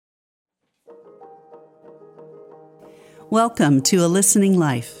Welcome to A Listening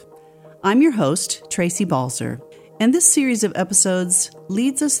Life. I'm your host, Tracy Balzer, and this series of episodes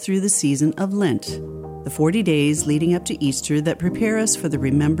leads us through the season of Lent, the 40 days leading up to Easter that prepare us for the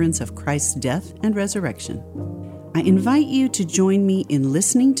remembrance of Christ's death and resurrection. I invite you to join me in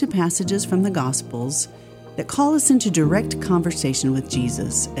listening to passages from the Gospels that call us into direct conversation with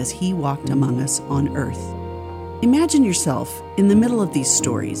Jesus as he walked among us on earth. Imagine yourself in the middle of these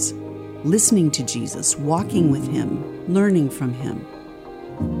stories, listening to Jesus, walking with him, learning from him.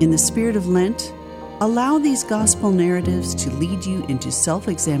 In the spirit of Lent, allow these gospel narratives to lead you into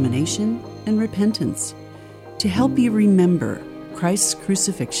self-examination and repentance, to help you remember Christ's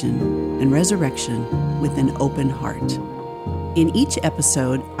crucifixion and resurrection with an open heart. In each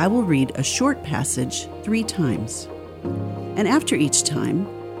episode, I will read a short passage 3 times. And after each time,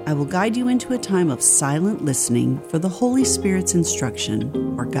 I will guide you into a time of silent listening for the Holy Spirit's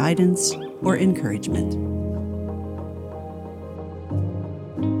instruction or guidance or encouragement.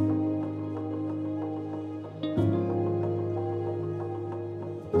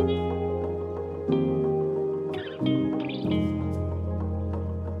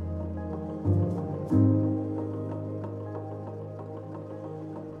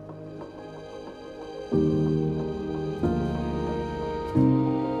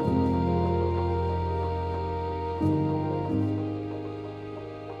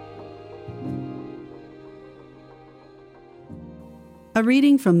 A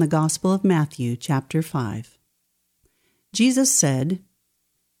reading from the Gospel of Matthew, chapter 5. Jesus said,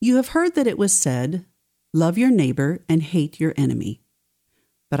 "You have heard that it was said, 'Love your neighbor and hate your enemy.'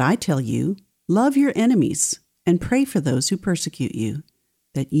 But I tell you, love your enemies and pray for those who persecute you,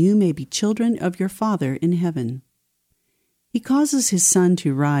 that you may be children of your Father in heaven. He causes his sun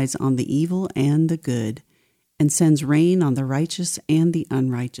to rise on the evil and the good, and sends rain on the righteous and the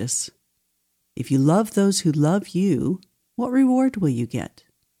unrighteous. If you love those who love you, what reward will you get?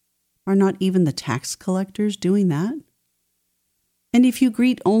 Are not even the tax collectors doing that? And if you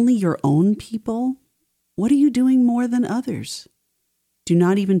greet only your own people, what are you doing more than others? Do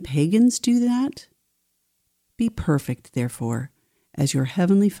not even pagans do that? Be perfect, therefore, as your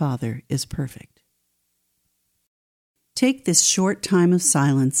heavenly Father is perfect." Take this short time of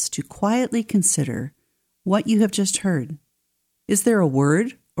silence to quietly consider what you have just heard. Is there a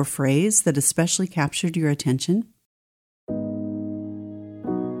word or phrase that especially captured your attention?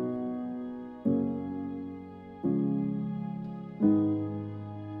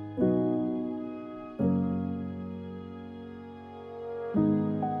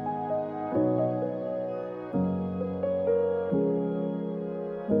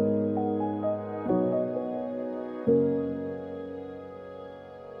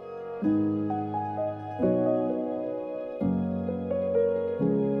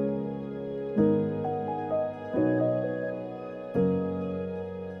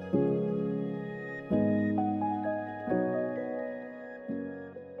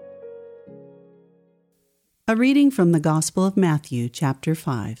 A reading from the Gospel of Matthew, chapter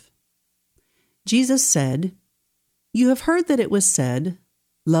 5. Jesus said, "You have heard that it was said,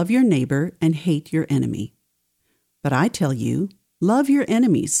 'Love your neighbor and hate your enemy.' But I tell you, love your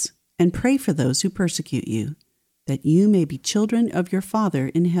enemies and pray for those who persecute you, that you may be children of your Father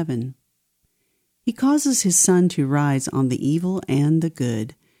in heaven. He causes his sun to rise on the evil and the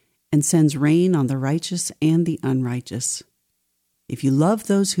good, and sends rain on the righteous and the unrighteous. If you love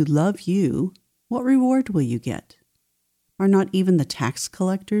those who love you, what reward will you get? Are not even the tax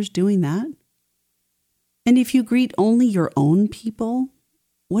collectors doing that? And if you greet only your own people,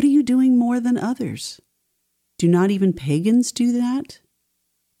 what are you doing more than others? Do not even pagans do that?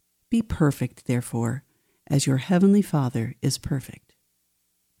 Be perfect, therefore, as your heavenly Father is perfect."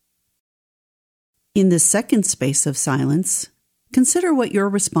 In this second space of silence, consider what your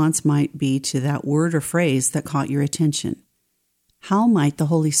response might be to that word or phrase that caught your attention. How might the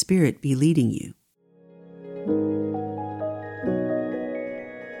Holy Spirit be leading you?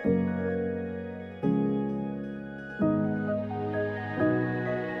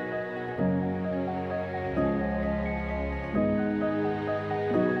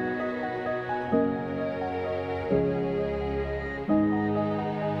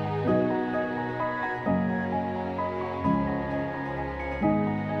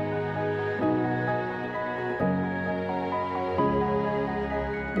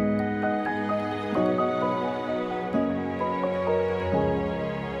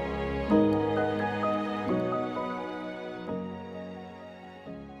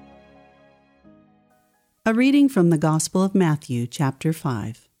 A reading from the Gospel of Matthew, chapter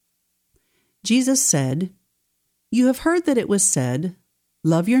 5. Jesus said, "You have heard that it was said,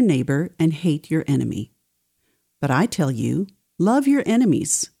 'Love your neighbor and hate your enemy.' But I tell you, love your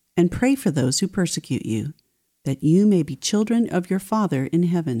enemies and pray for those who persecute you, that you may be children of your Father in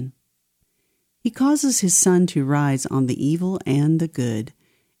heaven. He causes his sun to rise on the evil and the good,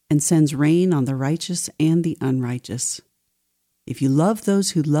 and sends rain on the righteous and the unrighteous. If you love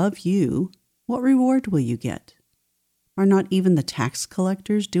those who love you, what reward will you get? Are not even the tax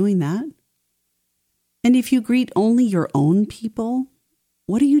collectors doing that? And if you greet only your own people,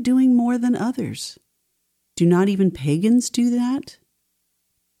 what are you doing more than others? Do not even pagans do that?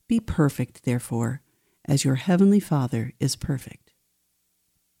 Be perfect, therefore, as your heavenly Father is perfect.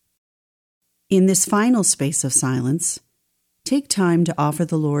 In this final space of silence, take time to offer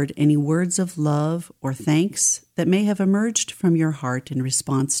the Lord any words of love or thanks that may have emerged from your heart in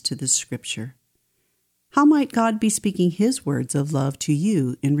response to this scripture. How might God be speaking his words of love to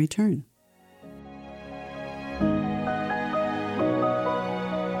you in return?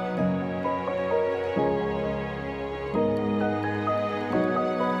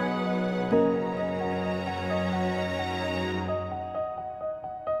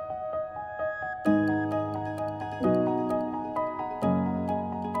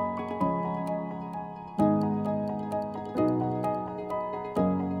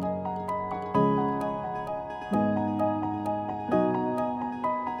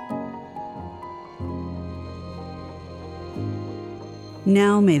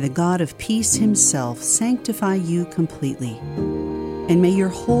 Now may the God of peace himself sanctify you completely, and may your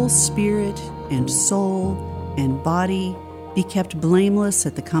whole spirit and soul and body be kept blameless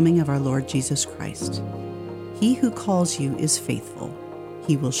at the coming of our Lord Jesus Christ. He who calls you is faithful.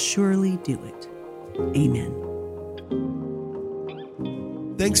 He will surely do it. Amen.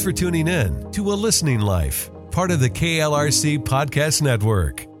 Thanks for tuning in to A Listening Life, part of the KLRC Podcast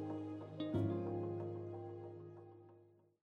Network.